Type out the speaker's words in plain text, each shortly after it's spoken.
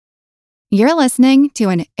You're listening to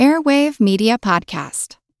an Airwave Media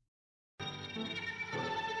Podcast.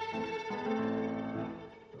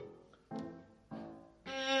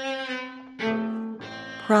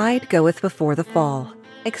 Pride goeth before the fall,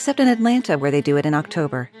 except in Atlanta where they do it in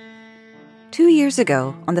October. 2 years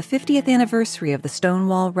ago, on the 50th anniversary of the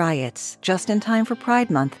Stonewall riots, just in time for Pride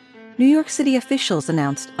Month, New York City officials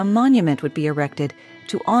announced a monument would be erected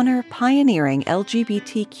to honor pioneering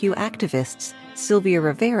LGBTQ activists Sylvia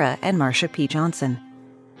Rivera and Marsha P. Johnson.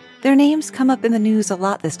 Their names come up in the news a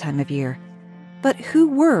lot this time of year. But who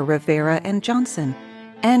were Rivera and Johnson?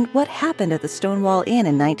 And what happened at the Stonewall Inn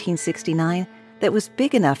in 1969 that was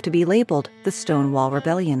big enough to be labeled the Stonewall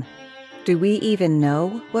Rebellion? Do we even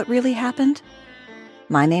know what really happened?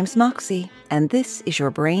 My name's Moxie, and this is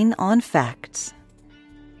your Brain on Facts.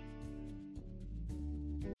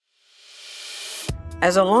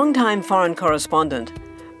 As a longtime foreign correspondent,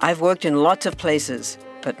 I've worked in lots of places,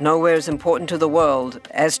 but nowhere as important to the world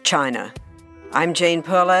as China. I'm Jane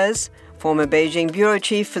Perlez, former Beijing bureau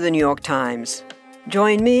chief for the New York Times.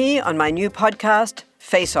 Join me on my new podcast,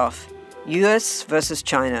 Face Off, U.S. versus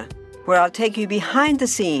China, where I'll take you behind the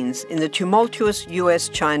scenes in the tumultuous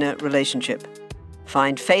U.S.-China relationship.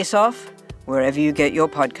 Find Face Off wherever you get your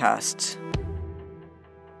podcasts.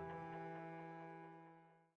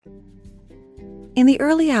 In the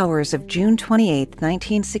early hours of June 28,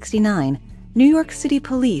 1969, New York City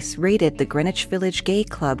police raided the Greenwich Village gay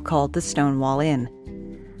club called the Stonewall Inn.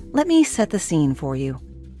 Let me set the scene for you.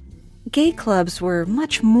 Gay clubs were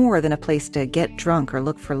much more than a place to get drunk or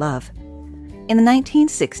look for love. In the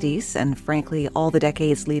 1960s, and frankly all the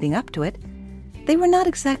decades leading up to it, they were not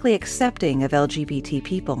exactly accepting of LGBT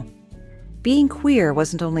people. Being queer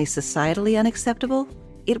wasn't only societally unacceptable,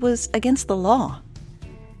 it was against the law.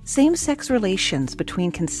 Same-sex relations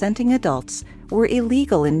between consenting adults were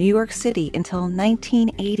illegal in New York City until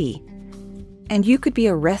 1980. And you could be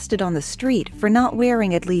arrested on the street for not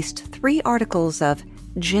wearing at least 3 articles of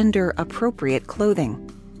gender-appropriate clothing.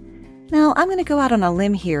 Now, I'm going to go out on a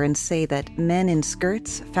limb here and say that men in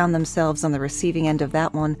skirts found themselves on the receiving end of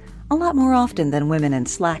that one a lot more often than women in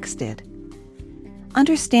slacks did.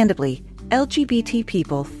 Understandably, LGBT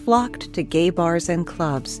people flocked to gay bars and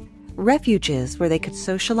clubs, refuges where they could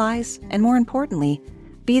socialize and, more importantly,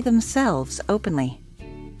 be themselves openly.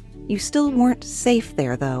 You still weren't safe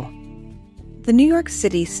there, though. The New York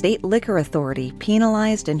City State Liquor Authority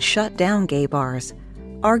penalized and shut down gay bars,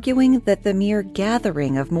 arguing that the mere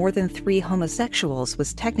gathering of more than 3 homosexuals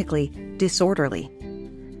was technically disorderly.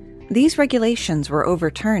 These regulations were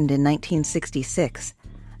overturned in 1966,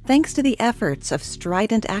 thanks to the efforts of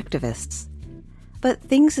strident activists. But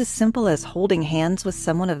things as simple as holding hands with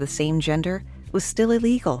someone of the same gender was still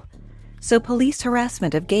illegal, so police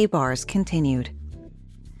harassment of gay bars continued.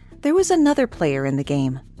 There was another player in the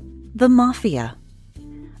game, the mafia.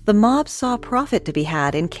 The mob saw profit to be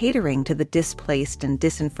had in catering to the displaced and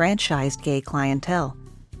disenfranchised gay clientele.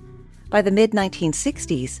 By the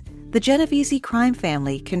mid-1960s, the Genovese crime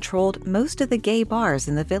family controlled most of the gay bars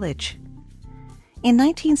in the village. In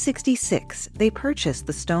 1966, they purchased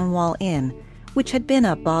the Stonewall Inn, which had been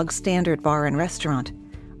a bog-standard bar and restaurant,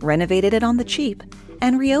 renovated it on the cheap,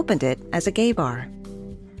 and reopened it as a gay bar.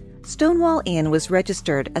 Stonewall Inn was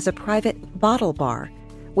registered as a private bottle bar,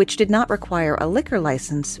 which did not require a liquor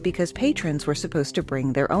license because patrons were supposed to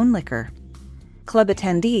bring their own liquor. Club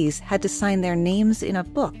attendees had to sign their names in a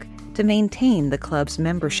book to maintain the club's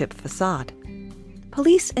membership facade.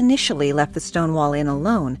 Police initially left the Stonewall Inn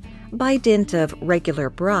alone by dint of regular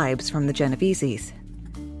bribes from the Genoveses.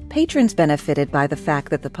 Patrons benefited by the fact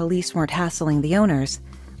that the police weren't hassling the owners,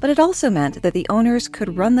 but it also meant that the owners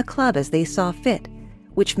could run the club as they saw fit,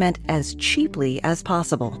 which meant as cheaply as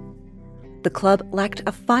possible. The club lacked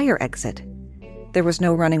a fire exit. There was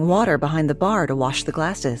no running water behind the bar to wash the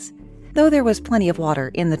glasses, though there was plenty of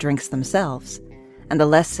water in the drinks themselves, and the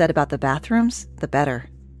less said about the bathrooms, the better.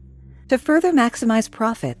 To further maximize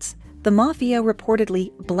profits, the mafia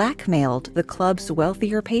reportedly blackmailed the club's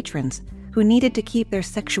wealthier patrons who needed to keep their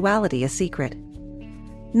sexuality a secret.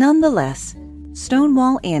 Nonetheless,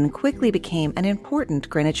 Stonewall Inn quickly became an important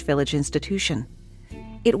Greenwich Village institution.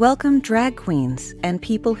 It welcomed drag queens and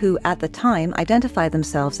people who, at the time, identified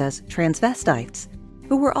themselves as transvestites,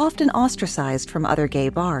 who were often ostracized from other gay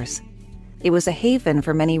bars. It was a haven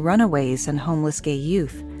for many runaways and homeless gay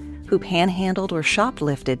youth, who panhandled or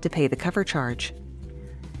shoplifted to pay the cover charge.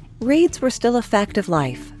 Raids were still a fact of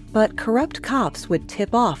life, but corrupt cops would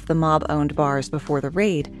tip off the mob-owned bars before the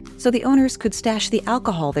raid so the owners could stash the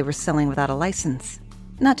alcohol they were selling without a license,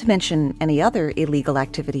 not to mention any other illegal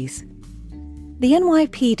activities. The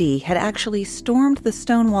NYPD had actually stormed the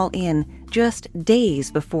Stonewall Inn just days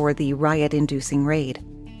before the riot-inducing raid.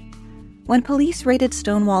 When police raided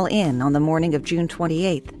Stonewall Inn on the morning of June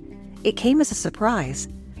 28th, it came as a surprise.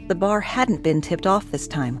 The bar hadn't been tipped off this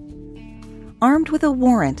time. Armed with a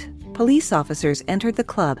warrant, police officers entered the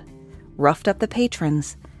club, roughed up the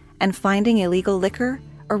patrons, and finding illegal liquor,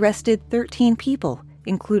 arrested 13 people,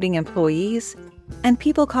 including employees, and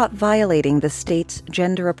people caught violating the state's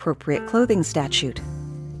gender-appropriate clothing statute.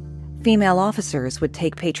 Female officers would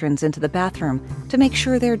take patrons into the bathroom to make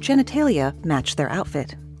sure their genitalia matched their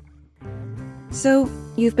outfit. So,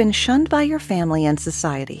 you've been shunned by your family and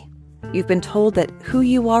society. You've been told that who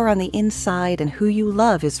you are on the inside and who you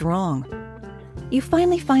love is wrong. You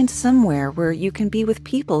finally find somewhere where you can be with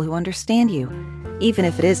people who understand you, even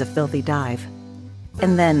if it is a filthy dive.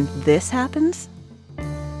 And then this happens?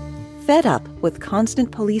 Fed up with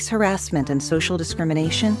constant police harassment and social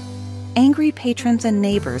discrimination, angry patrons and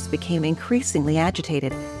neighbors became increasingly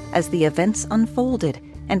agitated as the events unfolded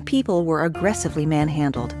and people were aggressively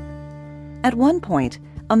manhandled. At one point,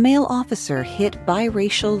 a male officer hit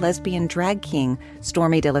biracial lesbian drag king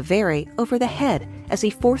Stormy Delivery over the head as he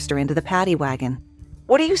forced her into the paddy wagon.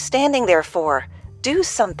 "What are you standing there for? Do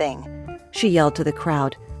something!" she yelled to the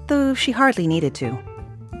crowd, though she hardly needed to.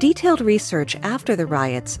 Detailed research after the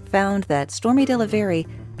riots found that Stormy Delivery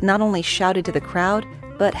not only shouted to the crowd,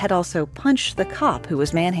 but had also punched the cop who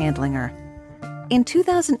was manhandling her. In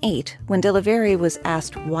 2008, when Delivery was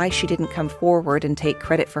asked why she didn't come forward and take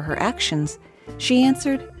credit for her actions, she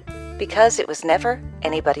answered, "Because it was never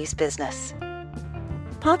anybody's business."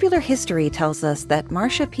 Popular history tells us that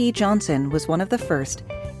Marsha P. Johnson was one of the first,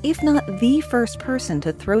 if not the first person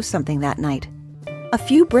to throw something that night. A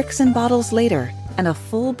few bricks and bottles later, and a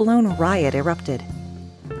full-blown riot erupted.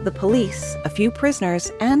 The police, a few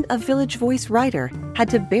prisoners, and a Village Voice writer had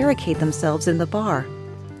to barricade themselves in the bar,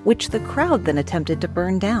 which the crowd then attempted to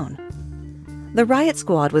burn down. The riot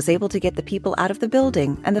squad was able to get the people out of the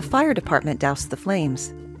building, and the fire department doused the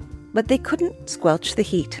flames. But they couldn't squelch the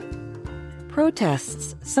heat.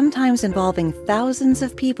 Protests, sometimes involving thousands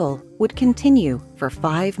of people, would continue for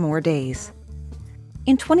 5 more days.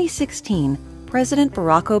 In 2016, President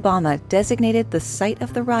Barack Obama designated the site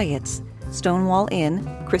of the riots, Stonewall Inn,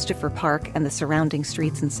 Christopher Park, and the surrounding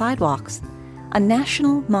streets and sidewalks, a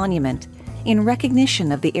national monument in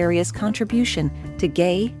recognition of the area's contribution to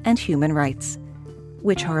gay and human rights,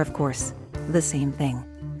 which are, of course, the same thing.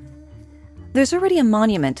 There's already a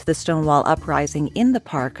monument to the Stonewall Uprising in the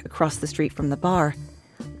park across the street from the bar,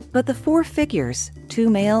 but the 4 figures, 2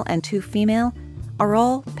 male and 2 female, are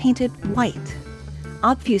all painted white,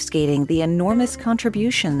 obfuscating the enormous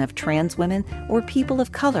contribution of trans women or people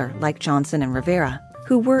of color like Johnson and Rivera,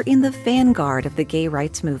 who were in the vanguard of the gay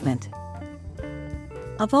rights movement.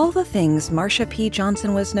 Of all the things Marsha P.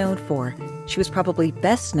 Johnson was known for, she was probably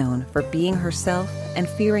best known for being herself and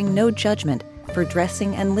fearing no judgment for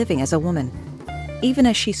dressing and living as a woman, even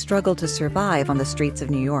as she struggled to survive on the streets of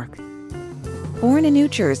New York. Born in New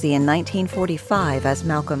Jersey in 1945 as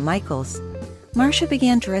Malcolm Michaels, Marsha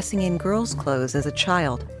began dressing in girls' clothes as a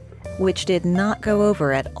child, which did not go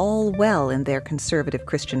over at all well in their conservative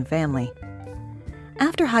Christian family.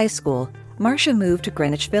 After high school, Marsha moved to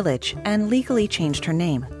Greenwich Village and legally changed her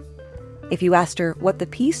name. If you asked her what the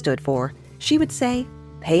P stood for, she would say,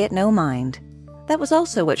 "Pay it no mind." That was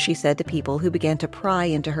also what she said to people who began to pry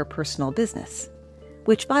into her personal business.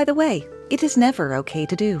 Which, by the way, it is never okay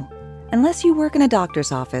to do. Unless you work in a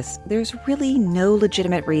doctor's office, there's really no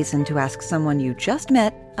legitimate reason to ask someone you just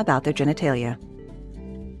met about their genitalia.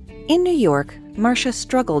 In New York, Marsha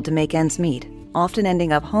struggled to make ends meet, often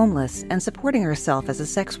ending up homeless and supporting herself as a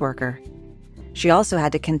sex worker. She also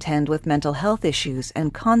had to contend with mental health issues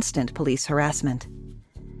and constant police harassment.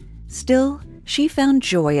 Still, she found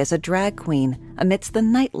joy as a drag queen amidst the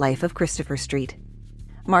nightlife of Christopher Street.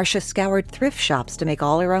 Marsha scoured thrift shops to make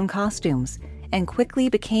all her own costumes and quickly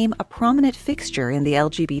became a prominent fixture in the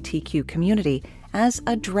LGBTQ community as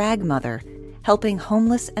a drag mother, helping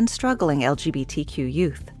homeless and struggling LGBTQ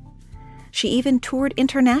youth. She even toured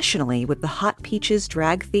internationally with the Hot Peaches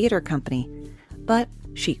Drag Theater Company, but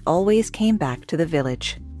she always came back to the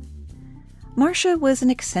Village. Marsha was an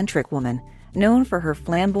eccentric woman, known for her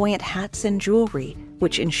flamboyant hats and jewelry,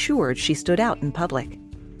 which ensured she stood out in public.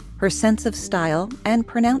 Her sense of style and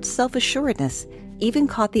pronounced self-assuredness even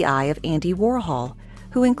caught the eye of Andy Warhol,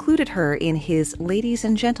 who included her in his Ladies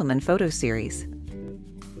and Gentlemen photo series.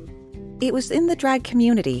 It was in the drag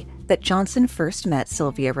community that Johnson first met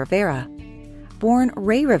Sylvia Rivera. Born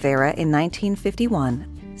Ray Rivera in 1951,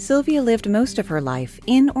 Sylvia lived most of her life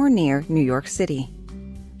in or near New York City.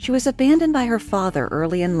 She was abandoned by her father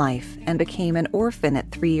early in life and became an orphan at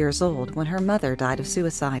 3 years old when her mother died of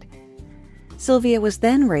suicide. Sylvia was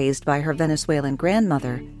then raised by her Venezuelan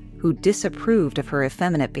grandmother, who disapproved of her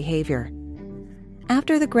effeminate behavior.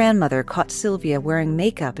 After the grandmother caught Sylvia wearing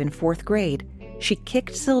makeup in 4th grade, she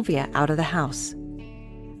kicked Sylvia out of the house.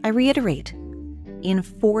 I reiterate, in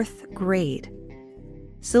 4th grade.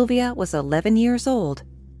 Sylvia was 11 years old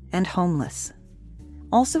and homeless.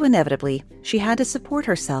 Also inevitably, she had to support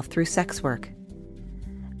herself through sex work.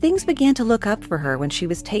 Things began to look up for her when she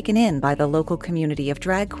was taken in by the local community of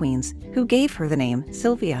drag queens, who gave her the name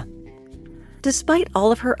Sylvia. Despite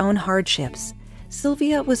all of her own hardships,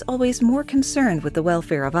 Sylvia was always more concerned with the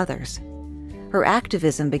welfare of others. Her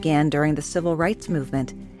activism began during the Civil Rights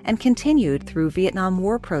Movement and continued through Vietnam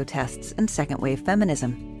War protests and second-wave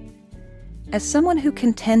feminism. As someone who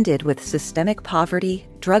contended with systemic poverty,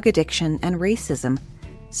 drug addiction, and racism,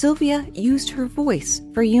 Sylvia used her voice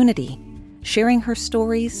for unity, sharing her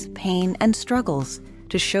stories, pain, and struggles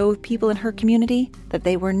to show people in her community that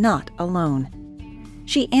they were not alone.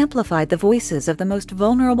 She amplified the voices of the most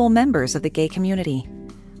vulnerable members of the gay community: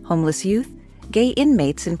 homeless youth, gay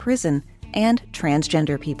inmates in prison, and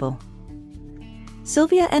transgender people.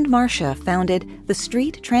 Sylvia and Marcia founded the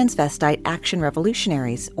Street Transvestite Action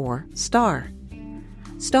Revolutionaries, or STAR.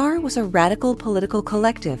 STAR was a radical political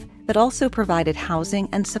collective that also provided housing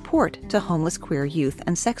and support to homeless queer youth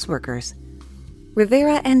and sex workers.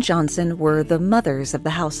 Rivera and Johnson were the mothers of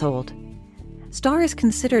the household. STAR is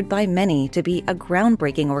considered by many to be a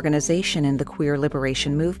groundbreaking organization in the queer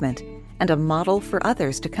liberation movement and a model for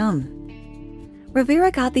others to come.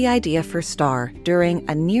 Rivera got the idea for STAR during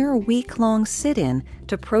a near-week-long sit-in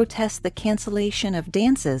to protest the cancellation of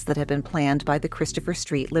dances that had been planned by the Christopher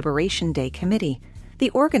Street Liberation Day Committee,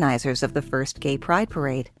 the organizers of the first Gay Pride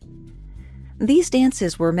Parade. These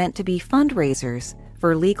dances were meant to be fundraisers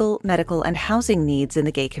for legal, medical, and housing needs in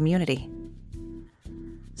the gay community.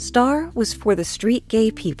 STAR was for the street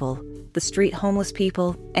gay people, the street homeless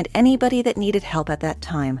people, and anybody that needed help at that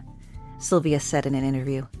time, Sylvia said in an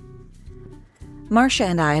interview. Marcia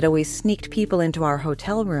and I had always sneaked people into our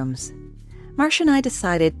hotel rooms. Marcia and I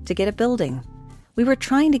decided to get a building. We were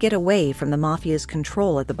trying to get away from the mafia's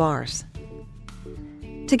control at the bars.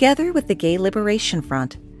 Together with the Gay Liberation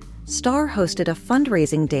Front, STAR hosted a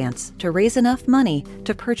fundraising dance to raise enough money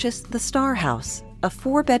to purchase the STAR House, a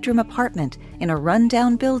 4-bedroom apartment in a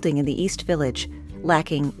run-down building in the East Village,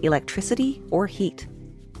 lacking electricity or heat.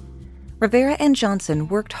 Rivera and Johnson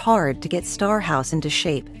worked hard to get STAR House into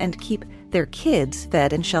shape and keep their kids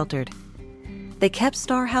fed and sheltered. They kept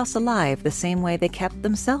STAR House alive the same way they kept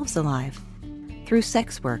themselves alive, through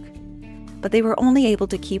sex work, but they were only able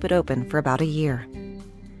to keep it open for about a year.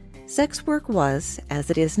 Sex work was, as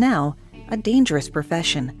it is now, a dangerous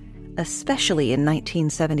profession, especially in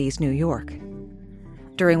 1970s New York.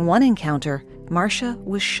 During one encounter, Marcia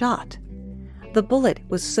was shot. The bullet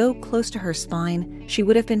was so close to her spine, she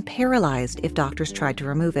would have been paralyzed if doctors tried to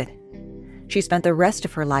remove it. She spent the rest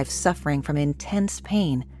of her life suffering from intense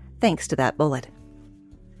pain, thanks to that bullet.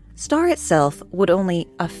 STAR itself would only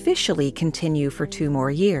officially continue for 2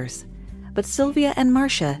 more years, but Sylvia and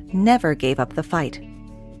Marcia never gave up the fight.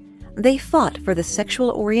 They fought for the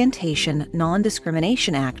Sexual Orientation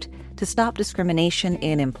Non-Discrimination Act to stop discrimination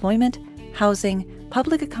in employment, housing,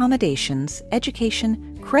 public accommodations,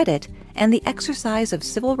 education, credit, and the exercise of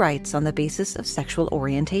civil rights on the basis of sexual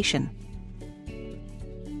orientation.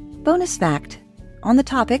 Bonus fact: on the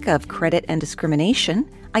topic of credit and discrimination,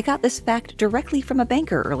 I got this fact directly from a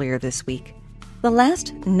banker earlier this week. The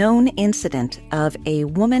last known incident of a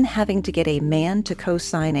woman having to get a man to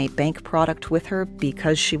co-sign a bank product with her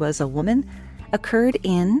because she was a woman occurred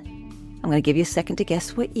in, I'm going to give you a second to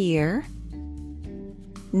guess what year,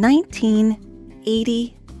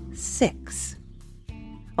 1986.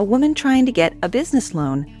 A woman trying to get a business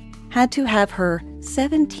loan had to have her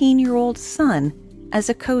 17-year-old son as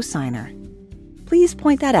a co-signer. Please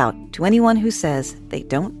point that out to anyone who says they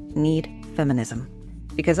don't need feminism,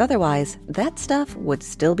 because otherwise that stuff would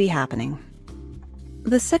still be happening.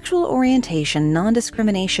 The Sexual Orientation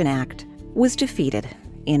Non-Discrimination Act was defeated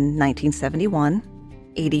in 1971,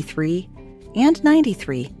 83, and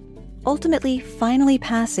 93, ultimately finally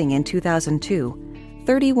passing in 2002,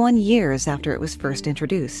 31 years after it was first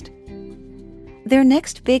introduced. Their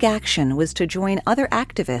next big action was to join other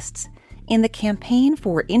activists in the campaign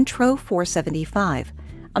for Intro 475,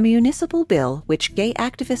 a municipal bill which Gay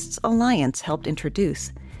Activists Alliance helped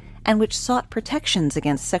introduce, and which sought protections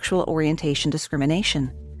against sexual orientation discrimination.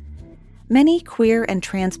 Many queer and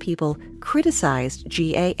trans people criticized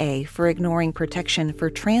GAA for ignoring protection for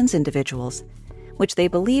trans individuals, which they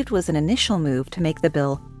believed was an initial move to make the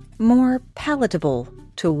bill more palatable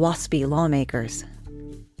to waspy lawmakers.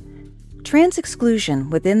 Trans exclusion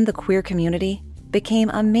within the queer community became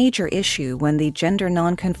a major issue when the gender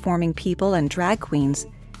non-conforming people and drag queens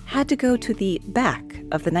had to go to the back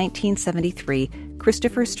of the 1973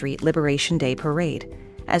 Christopher Street Liberation Day Parade,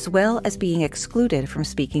 as well as being excluded from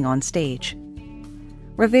speaking on stage.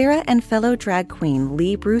 Rivera and fellow drag queen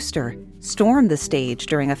Lee Brewster stormed the stage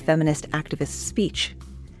during a feminist activist speech.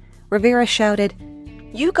 Rivera shouted,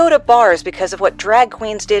 "You go to bars because of what drag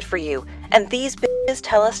queens did for you, and these bitches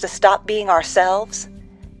tell us to stop being ourselves,"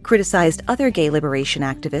 criticized other gay liberation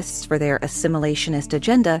activists for their assimilationist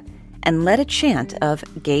agenda, and led a chant of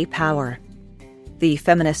gay power. The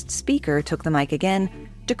feminist speaker took the mic again,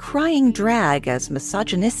 decrying drag as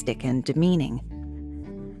misogynistic and demeaning.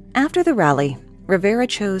 After the rally, Rivera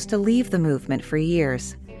chose to leave the movement for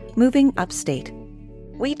years, moving upstate.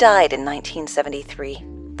 "We died in 1973,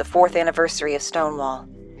 the 4th anniversary of Stonewall,"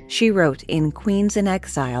 she wrote in Queens in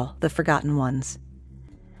Exile, The Forgotten Ones.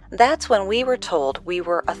 "That's when we were told we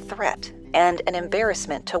were a threat and an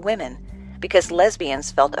embarrassment to women because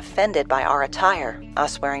lesbians felt offended by our attire,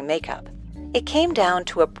 us wearing makeup. It came down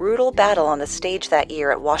to a brutal battle on the stage that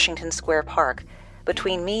year at Washington Square Park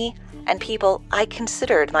between me and people I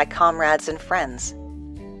considered my comrades and friends."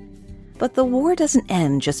 But the war doesn't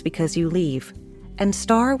end just because you leave, and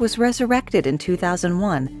Starr was resurrected in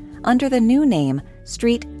 2001 under the new name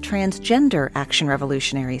Street Transgender Action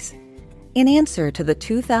Revolutionaries, in answer to the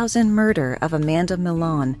 2000 murder of Amanda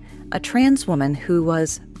Millan, a trans woman who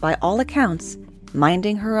was, by all accounts,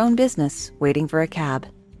 minding her own business, waiting for a cab.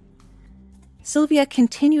 Sylvia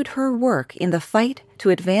continued her work in the fight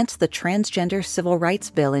to advance the transgender civil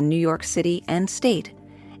rights bill in New York City and state,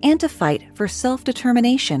 and to fight for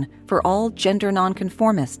self-determination for all gender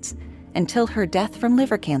nonconformists until her death from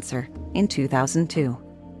liver cancer in 2002.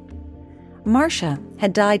 Marcia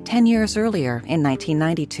had died 10 years earlier in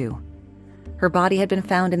 1992. Her body had been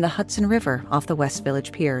found in the Hudson River off the West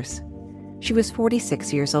Village Piers. She was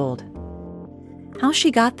 46 years old. How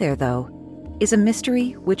she got there, though, is a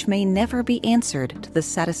mystery which may never be answered to the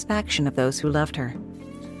satisfaction of those who loved her.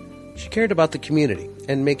 She cared about the community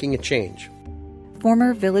and making a change.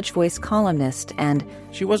 Former Village Voice columnist and...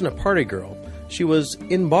 She wasn't a party girl. She was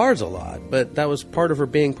in bars a lot, but that was part of her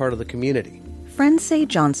being part of the community. Friends say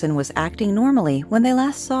Johnson was acting normally when they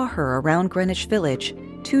last saw her around Greenwich Village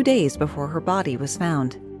 2 days before her body was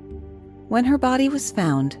found. When her body was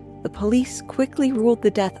found, the police quickly ruled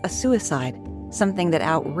the death a suicide, something that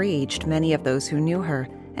outraged many of those who knew her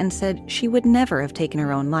and said she would never have taken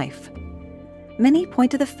her own life. Many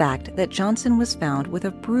point to the fact that Johnson was found with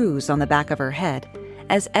a bruise on the back of her head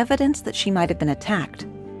as evidence that she might have been attacked.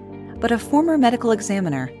 But a former medical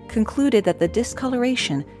examiner concluded that the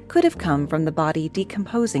discoloration could have come from the body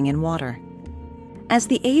decomposing in water. As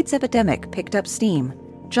the AIDS epidemic picked up steam,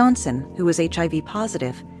 Johnson, who was HIV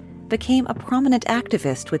positive, became a prominent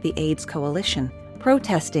activist with the AIDS Coalition,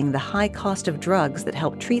 protesting the high cost of drugs that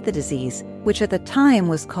helped treat the disease, which at the time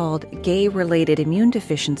was called gay-related immune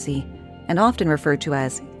deficiency and often referred to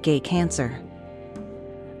as gay cancer.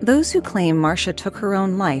 Those who claim Marcia took her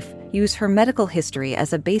own life use her medical history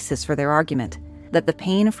as a basis for their argument that the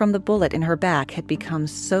pain from the bullet in her back had become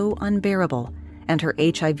so unbearable and her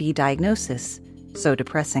HIV diagnosis so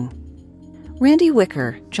depressing. Randy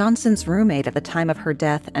Wicker, Johnson's roommate at the time of her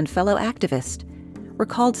death and fellow activist,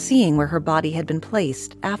 recalled seeing where her body had been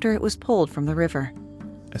placed after it was pulled from the river.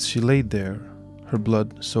 As she laid there, her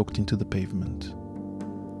blood soaked into the pavement.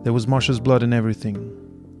 There was Marcia's blood in everything,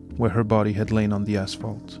 where her body had lain on the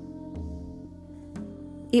asphalt.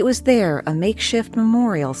 It was there a makeshift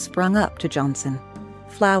memorial sprung up to Johnson,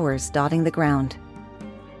 flowers dotting the ground.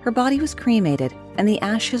 Her body was cremated, and the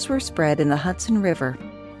ashes were spread in the Hudson River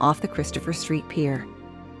off the Christopher Street Pier.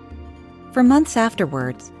 For months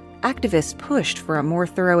afterwards, activists pushed for a more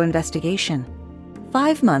thorough investigation.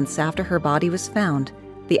 5 months after her body was found,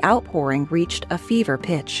 the outpouring reached a fever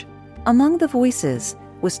pitch. Among the voices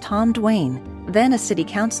was Tom Duane, then a city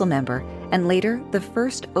council member and later the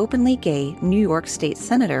first openly gay New York State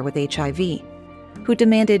senator with HIV, who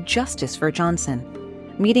demanded justice for Johnson,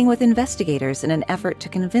 meeting with investigators in an effort to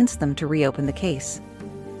convince them to reopen the case.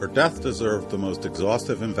 Her death deserved the most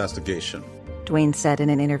exhaustive investigation, Duane said in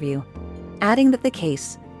an interview, adding that the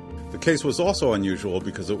case was also unusual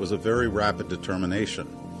because it was a very rapid determination.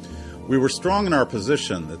 We were strong in our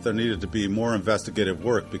position that there needed to be more investigative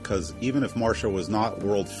work because even if Marcia was not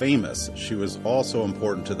world famous, she was also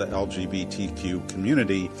important to the LGBTQ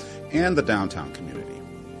community and the downtown community.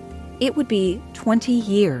 It would be 20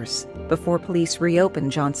 years before police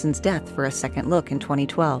reopened Johnson's death for a second look in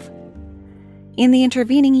 2012. In the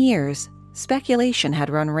intervening years, speculation had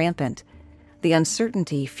run rampant, the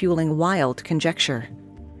uncertainty fueling wild conjecture.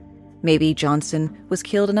 Maybe Johnson was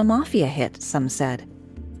killed in a mafia hit, some said.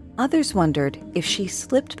 Others wondered if she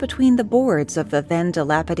slipped between the boards of the then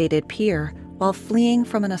dilapidated pier while fleeing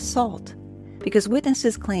from an assault, because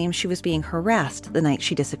witnesses claimed she was being harassed the night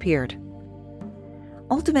she disappeared.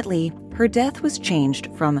 Ultimately, her death was changed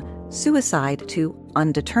from suicide to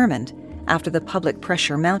undetermined after the public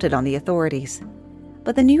pressure mounted on the authorities.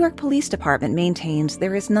 But the New York Police Department maintains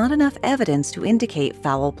there is not enough evidence to indicate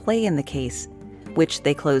foul play in the case, which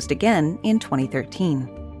they closed again in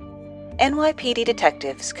 2013. NYPD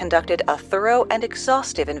detectives conducted a thorough and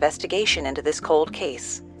exhaustive investigation into this cold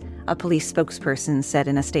case, a police spokesperson said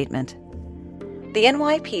in a statement. The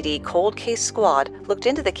NYPD Cold Case Squad looked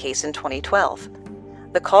into the case in 2012.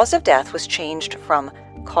 The cause of death was changed from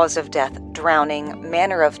cause of death drowning,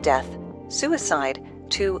 manner of death suicide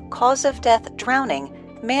to cause of death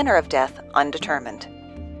drowning, manner of death undetermined.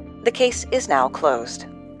 The case is now closed.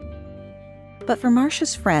 But for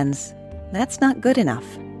Marsha's friends, that's not good enough.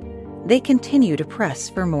 They continue to press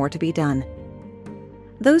for more to be done.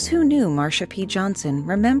 Those who knew Marsha P. Johnson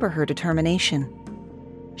remember her determination.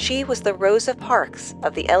 She was the Rosa Parks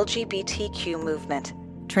of the LGBTQ movement,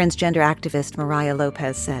 transgender activist Mariah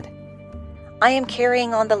Lopez said. I am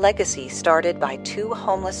carrying on the legacy started by 2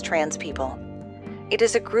 homeless trans people. It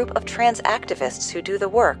is a group of trans activists who do the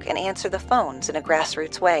work and answer the phones in a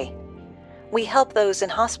grassroots way. We help those in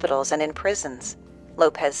hospitals and in prisons,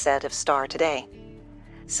 Lopez said of Star Today.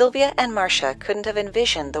 Sylvia and Marsha couldn't have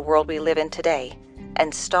envisioned the world we live in today,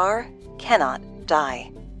 and Star cannot die.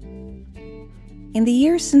 In the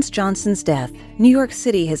years since Johnson's death, New York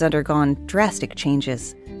City has undergone drastic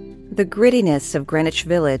changes. The grittiness of Greenwich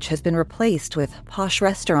Village has been replaced with posh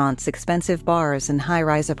restaurants, expensive bars, and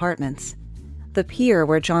high-rise apartments. The pier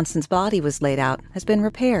where Johnson's body was laid out has been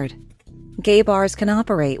repaired. Gay bars can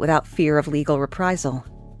operate without fear of legal reprisal.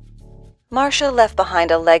 Marsha left behind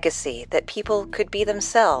a legacy that people could be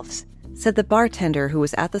themselves, said the bartender who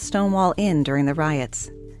was at the Stonewall Inn during the riots.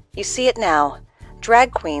 You see it now.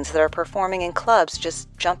 Drag queens that are performing in clubs, just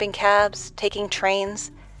jumping cabs, taking trains.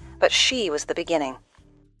 But she was the beginning.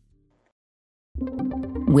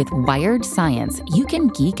 With Wired Science, you can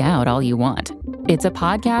geek out all you want. It's a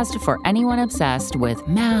podcast for anyone obsessed with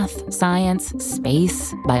math, science,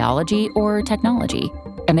 space, biology, or technology.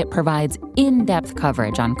 And it provides in-depth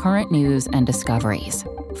coverage on current news and discoveries.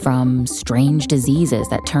 From strange diseases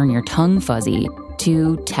that turn your tongue fuzzy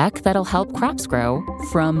to tech that'll help crops grow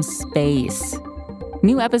from space.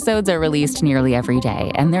 New episodes are released nearly every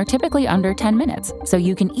day, and they're typically under 10 minutes, so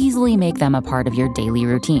you can easily make them a part of your daily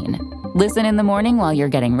routine. Listen in the morning while you're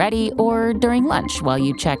getting ready or during lunch while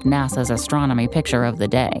you check NASA's astronomy picture of the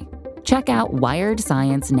day. Check out Wired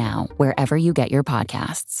Science now, wherever you get your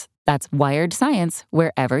podcasts. That's Wired Science,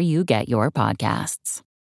 wherever you get your podcasts.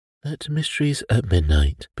 Let Mysteries at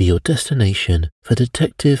Midnight be your destination for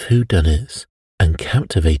detective whodunits and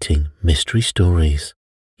captivating mystery stories.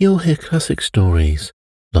 You'll hear classic stories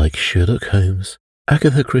like Sherlock Holmes,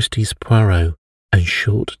 Agatha Christie's Poirot, and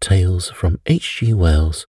short tales from H.G.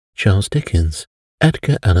 Wells, Charles Dickens,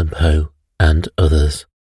 Edgar Allan Poe, and others.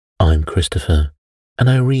 I'm Christopher, and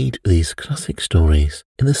I read these classic stories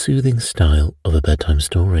in the soothing style of a bedtime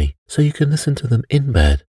story, so you can listen to them in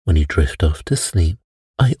bed when you drift off to sleep.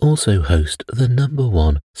 I also host the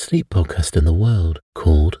 #1 sleep podcast in the world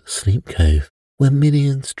called Sleep Cove, where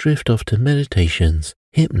millions drift off to meditations,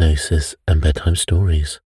 hypnosis, and bedtime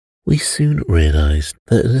stories. We soon realized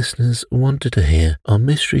that listeners wanted to hear our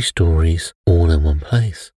mystery stories all in one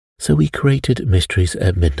place. So we created Mysteries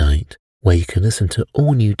at Midnight, where you can listen to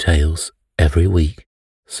all new tales every week.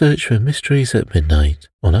 Search for Mysteries at Midnight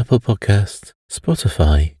on Apple Podcasts,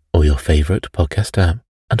 Spotify, or your favorite podcast app,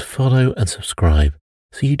 and follow and subscribe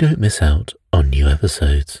so you don't miss out on new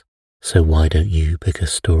episodes. So why don't you pick a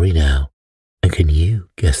story now? And can you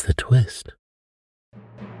guess the twist?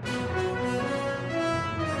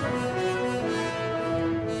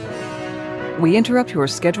 We interrupt your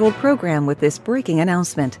scheduled program with this breaking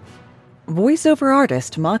announcement. Voiceover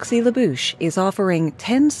artist Moxie LaBouche is offering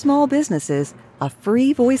 10 small businesses a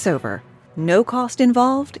free voiceover. No cost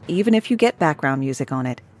involved, even if you get background music on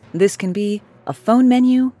it. This can be a phone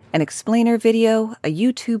menu, an explainer video, a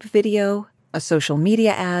YouTube video, a social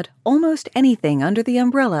media ad, almost anything under the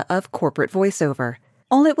umbrella of corporate voiceover.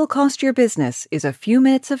 All it will cost your business is a few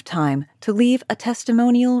minutes of time to leave a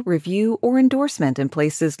testimonial, review, or endorsement in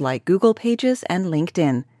places like Google Pages and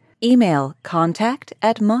LinkedIn. Email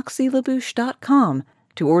contact@moxielabouche.com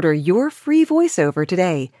to order your free voiceover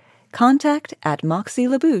today.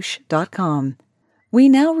 Contact@moxielabouche.com. We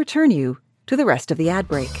now return you to the rest of the ad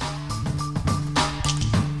break.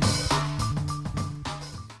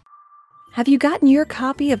 Have you gotten your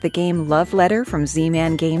copy of the game Love Letter from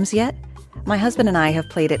Z-Man Games yet? My husband and I have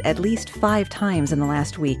played it at least 5 times in the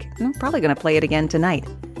last week. I'm probably going to play it again tonight.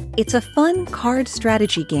 It's a fun card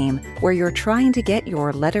strategy game where you're trying to get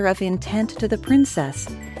your letter of intent to the princess,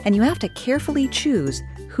 and you have to carefully choose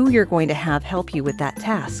who you're going to have help you with that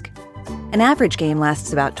task. An average game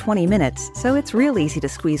lasts about 20 minutes, so it's real easy to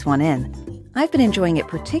squeeze one in. I've been enjoying it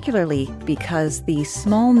particularly because the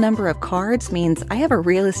small number of cards means I have a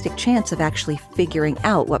realistic chance of actually figuring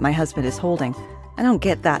out what my husband is holding. I don't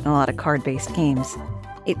get that in a lot of card-based games.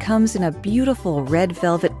 It comes in a beautiful red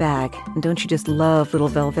velvet bag, and don't you just love little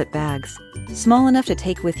velvet bags? Small enough to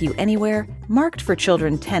take with you anywhere, marked for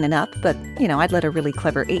children 10 and up, but, I'd let a really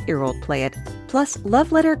clever 8-year-old play it. Plus,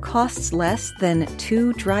 Love Letter costs less than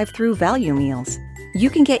 2 drive-thru value meals. You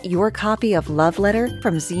can get your copy of Love Letter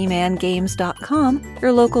from zmangames.com,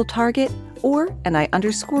 your local Target, or, and I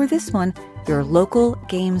underscore this one, your local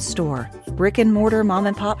game store, brick-and-mortar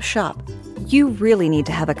mom-and-pop shop. You really need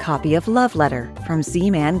to have a copy of Love Letter from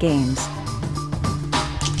Z-Man Games.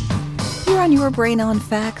 Here on Your Brain on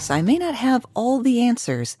Facts, I may not have all the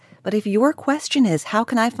answers, but if your question is how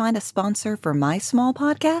can I find a sponsor for my small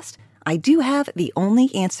podcast, I do have the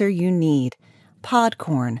only answer you need.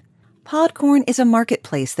 Podcorn. Podcorn is a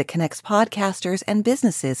marketplace that connects podcasters and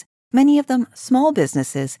businesses, many of them small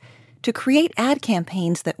businesses, to create ad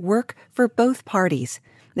campaigns that work for both parties.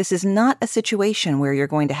 This is not a situation where you're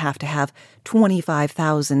going to have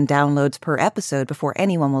 25,000 downloads per episode before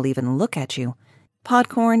anyone will even look at you.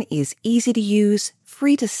 Podcorn is easy to use,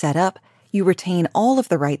 free to set up, you retain all of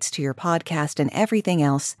the rights to your podcast and everything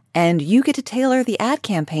else, and you get to tailor the ad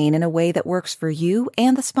campaign in a way that works for you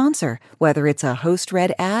and the sponsor, whether it's a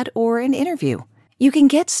host-read ad or an interview. You can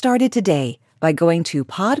get started today by going to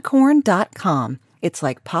podcorn.com. It's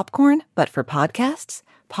like popcorn, but for podcasts.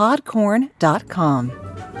 Podcorn.com.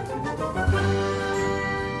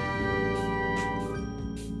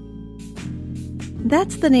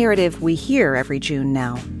 That's the narrative we hear every June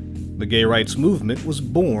now. The gay rights movement was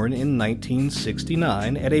born in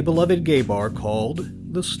 1969 at a beloved gay bar called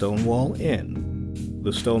the Stonewall Inn.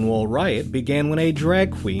 The Stonewall riot began when a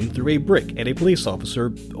drag queen threw a brick at a police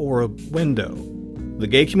officer or a window. The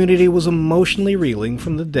gay community was emotionally reeling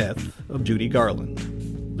from the death of Judy Garland.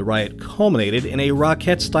 The riot culminated in a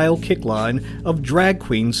Rockette-style kickline of drag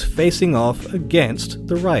queens facing off against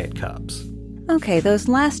the riot cops. Okay, those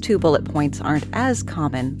last 2 bullet points aren't as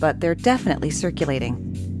common, but they're definitely circulating.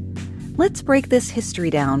 Let's break this history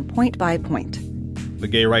down point by point. The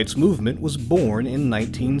gay rights movement was born in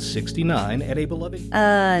 1969 at a beloved...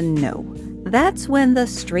 No. That's when the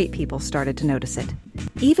straight people started to notice it.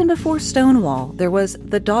 Even before Stonewall, there was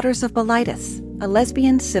the Daughters of Bilitis, a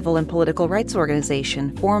lesbian civil and political rights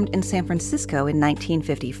organization formed in San Francisco in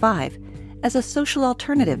 1955 as a social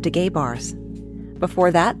alternative to gay bars.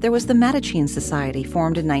 Before that, there was the Mattachine Society,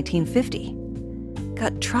 formed in 1950.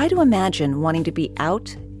 God, try to imagine wanting to be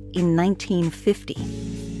out in 1950.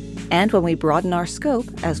 And when we broaden our scope,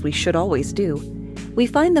 as we should always do, we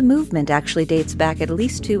find the movement actually dates back at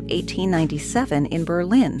least to 1897 in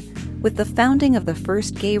Berlin, with the founding of the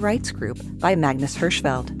first gay rights group by Magnus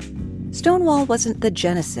Hirschfeld. Stonewall wasn't the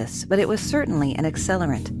genesis, but it was certainly an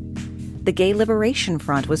accelerant. The Gay Liberation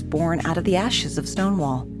Front was born out of the ashes of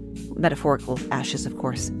Stonewall. Metaphorical ashes, of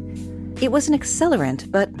course. It was an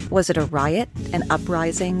accelerant, but was it a riot, an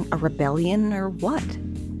uprising, a rebellion, or what?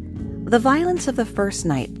 The violence of the first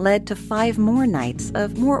night led to 5 more nights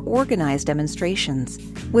of more organized demonstrations,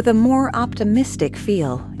 with a more optimistic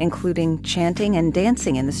feel, including chanting and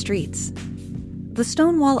dancing in the streets. The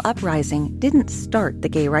Stonewall Uprising didn't start the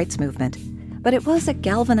gay rights movement, but it was a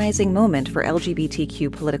galvanizing moment for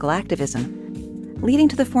LGBTQ political activism, leading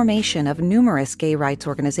to the formation of numerous gay rights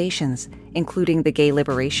organizations, including the Gay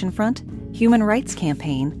Liberation Front, Human Rights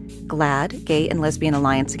Campaign, GLAAD, Gay and Lesbian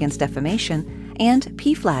Alliance Against Defamation, and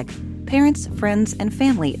PFLAG, Parents, Friends, and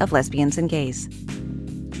Family of Lesbians and Gays.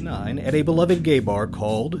 9 at a beloved gay bar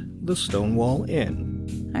called the Stonewall Inn.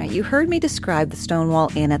 You heard me describe the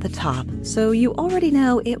Stonewall Inn at the top, so you already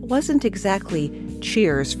know it wasn't exactly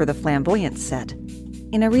cheers for the flamboyant set.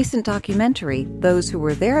 In a recent documentary, those who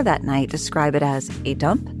were there that night describe it as a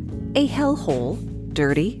dump, a hellhole,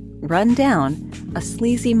 dirty, run down, a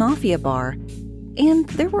sleazy mafia bar, and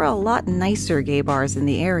there were a lot nicer gay bars in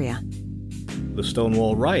the area. The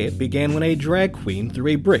Stonewall riot began when a drag queen threw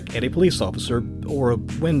a brick at a police officer or a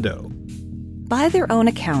window. By their own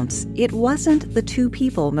accounts, it wasn't the 2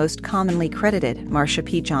 people most commonly credited, Marsha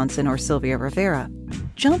P. Johnson or Sylvia Rivera.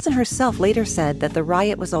 Johnson herself later said that the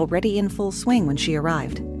riot was already in full swing when she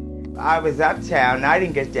arrived. I was uptown, and I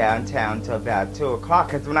didn't get downtown till about 2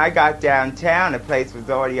 o'clock, because when I got downtown, the place was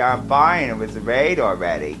already on fire and it was a raid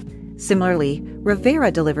already. Similarly, Rivera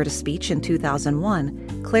delivered a speech in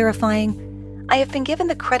 2001, clarifying, "I have been given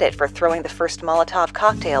the credit for throwing the first Molotov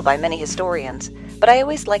cocktail by many historians, but I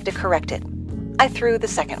always like to correct it. I threw the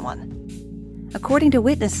second one." According to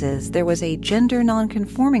witnesses, there was a gender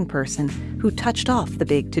nonconforming person who touched off the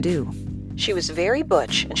big to-do. She was very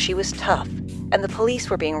butch and she was tough, and the police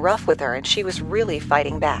were being rough with her and she was really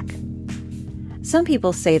fighting back. Some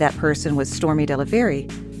people say that person was Stormy Delivery,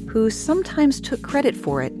 who sometimes took credit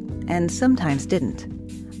for it and sometimes didn't.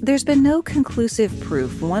 There's been no conclusive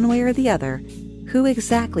proof one way or the other who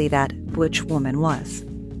exactly that butch woman was.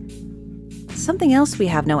 Something else we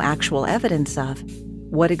have no actual evidence of: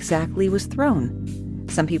 what exactly was thrown?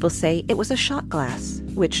 Some people say it was a shot glass,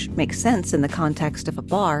 which makes sense in the context of a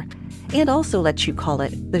bar, and also lets you call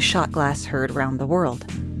it the shot glass heard around the world.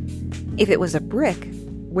 If it was a brick,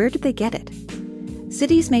 where did they get it?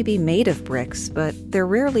 Cities may be made of bricks, but they're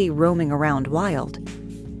rarely roaming around wild.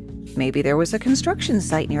 Maybe there was a construction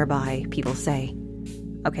site nearby, people say.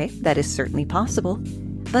 Okay, that is certainly possible,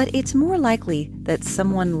 but it's more likely that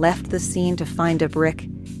someone left the scene to find a brick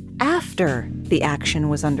after the action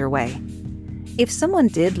was underway. If someone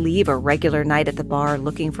did leave a regular night at the bar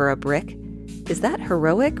looking for a brick, is that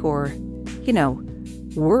heroic or,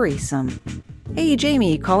 worrisome? "Hey,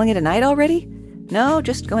 Jamie, calling it a night already?" "No,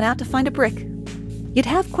 just going out to find a brick." You'd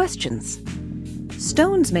have questions.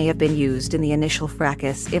 Stones may have been used in the initial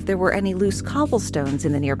fracas if there were any loose cobblestones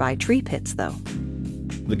in the nearby tree pits, though.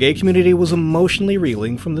 The gay community was emotionally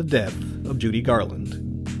reeling from the death of Judy Garland.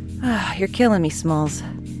 You're killing me, Smalls.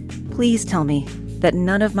 Please tell me that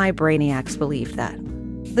none of my brainiacs believed that.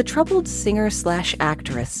 The troubled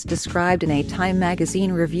singer-slash-actress, described in a Time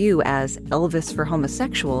magazine review as Elvis for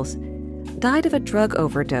homosexuals, died of a drug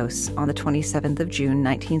overdose on the 27th of June,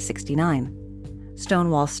 1969.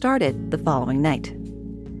 Stonewall started the following night.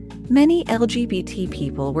 Many LGBT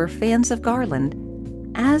people were fans of Garland,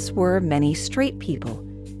 as were many straight people.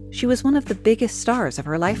 She was one of the biggest stars of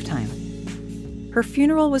her lifetime. Her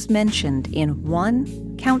funeral was mentioned in one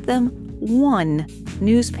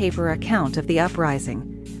newspaper account of the uprising,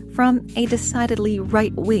 from a decidedly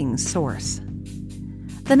right-wing source.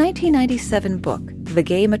 The 1997 book, The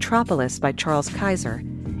Gay Metropolis by Charles Kaiser,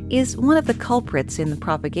 is one of the culprits in the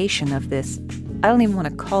propagation of this, I don't even want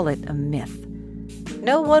to call it a myth.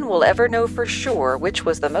 No one will ever know for sure which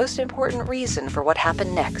was the most important reason for what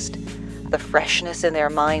happened next, the freshness in their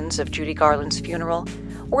minds of Judy Garland's funeral,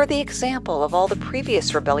 or the example of all the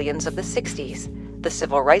previous rebellions of the 60s, the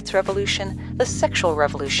Civil Rights Revolution, the Sexual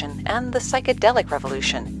Revolution, and the Psychedelic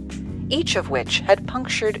Revolution, each of which had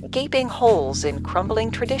punctured gaping holes in crumbling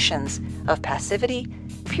traditions of passivity,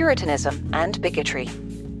 Puritanism, and bigotry.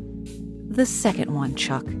 The second one,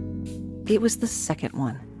 Chuck. It was the second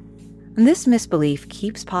one. And this misbelief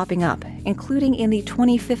keeps popping up, including in the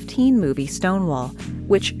 2015 movie Stonewall,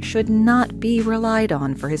 which should not be relied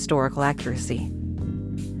on for historical accuracy.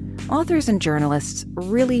 Authors and journalists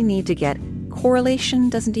really need to get correlation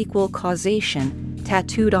doesn't equal causation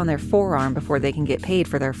tattooed on their forearm before they can get paid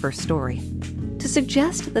for their first story. To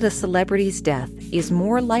suggest that a celebrity's death is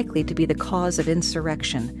more likely to be the cause of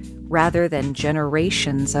insurrection rather than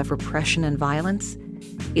generations of repression and violence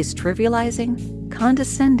is trivializing,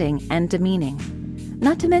 condescending, and demeaning,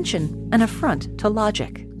 not to mention an affront to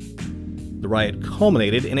logic. The riot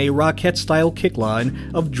culminated in a Rockette-style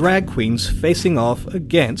kickline of drag queens facing off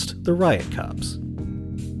against the riot cops.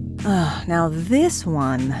 Now this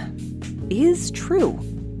one is true.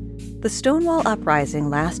 The Stonewall uprising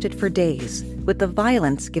lasted for days, with the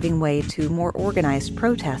violence giving way to more organized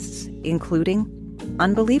protests, including,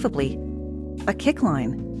 unbelievably, a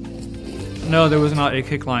kickline. No, there was not a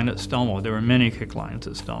kickline at Stonewall. There were many kicklines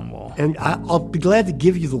at Stonewall. And I'll be glad to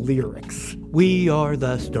give you the lyrics. We are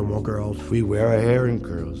the Stonewall Girls. We wear our hair in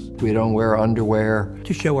curls. We don't wear underwear.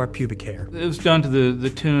 To show our pubic hair. It was done to the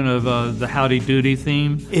tune of the Howdy Doody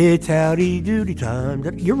theme. It's Howdy Doody time.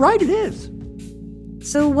 You're right, it is.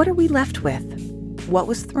 So what are we left with? What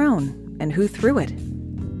was thrown, and who threw it?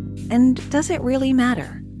 And does it really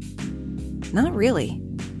matter? Not really.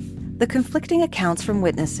 The conflicting accounts from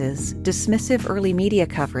witnesses, dismissive early media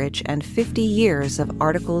coverage, and 50 years of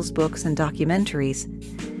articles, books, and documentaries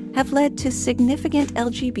have led to significant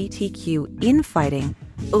LGBTQ infighting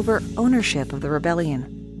over ownership of the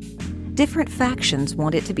rebellion. Different factions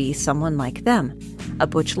want it to be someone like them: a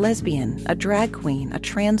butch lesbian, a drag queen, a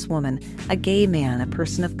trans woman, a gay man, a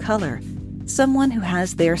person of color, someone who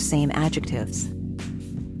has their same adjectives.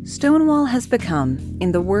 Stonewall has become,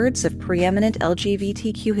 in the words of preeminent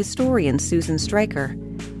LGBTQ historian Susan Stryker,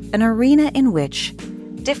 an arena in which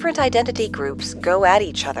different identity groups go at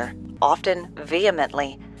each other, often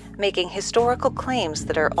vehemently, making historical claims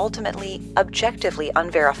that are ultimately objectively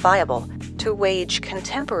unverifiable to wage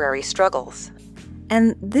contemporary struggles.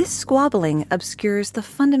 And this squabbling obscures the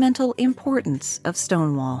fundamental importance of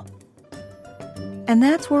Stonewall. And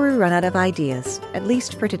that's where we run out of ideas, at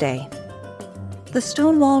least for today. The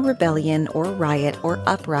Stonewall Rebellion or riot or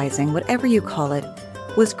uprising, whatever you call it,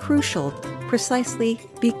 was crucial precisely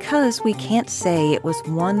because we can't say it was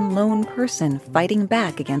one lone person fighting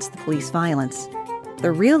back against the police violence.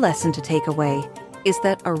 The real lesson to take away is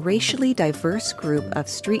that a racially diverse group of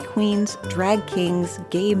street queens, drag kings,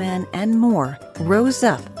 gay men, and more rose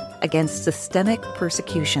up against systemic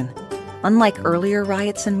persecution. Unlike earlier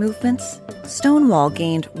riots and movements, Stonewall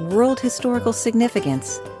gained world historical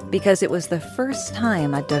significance because it was the first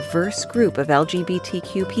time a diverse group of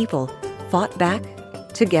LGBTQ people fought back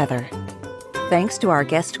together. Thanks to our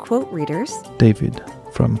guest quote readers, David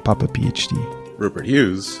from Papa PhD, Rupert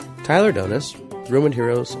Hughes, Tyler Donis, Roman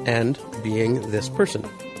Heroes, and Being This Person.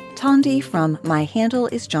 Tondi from My Handle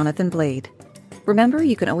is Jonathan Blade. Remember,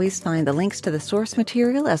 you can always find the links to the source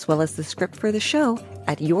material as well as the script for the show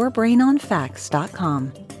at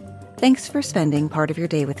yourbrainonfacts.com. Thanks for spending part of your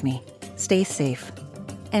day with me. Stay safe.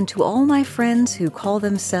 And to all my friends who call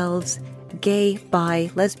themselves gay, bi,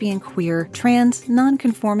 lesbian, queer, trans,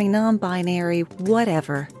 non-conforming, non-binary,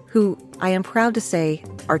 whatever, who I am proud to say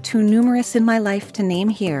are too numerous in my life to name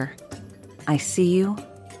here, I see you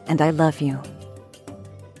and I love you.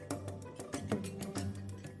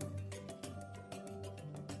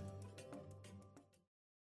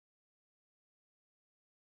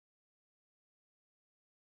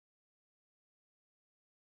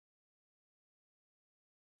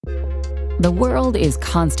 The world is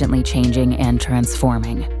constantly changing and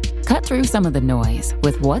transforming. Cut through some of the noise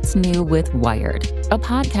with What's New with Wired, a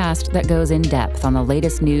podcast that goes in depth on the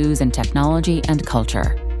latest news and technology and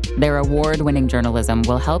culture. Their award-winning journalism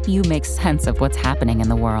will help you make sense of what's happening in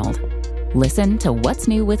the world. Listen to What's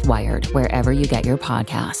New with Wired wherever you get your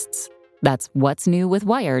podcasts. That's What's New with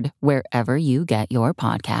Wired wherever you get your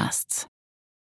podcasts.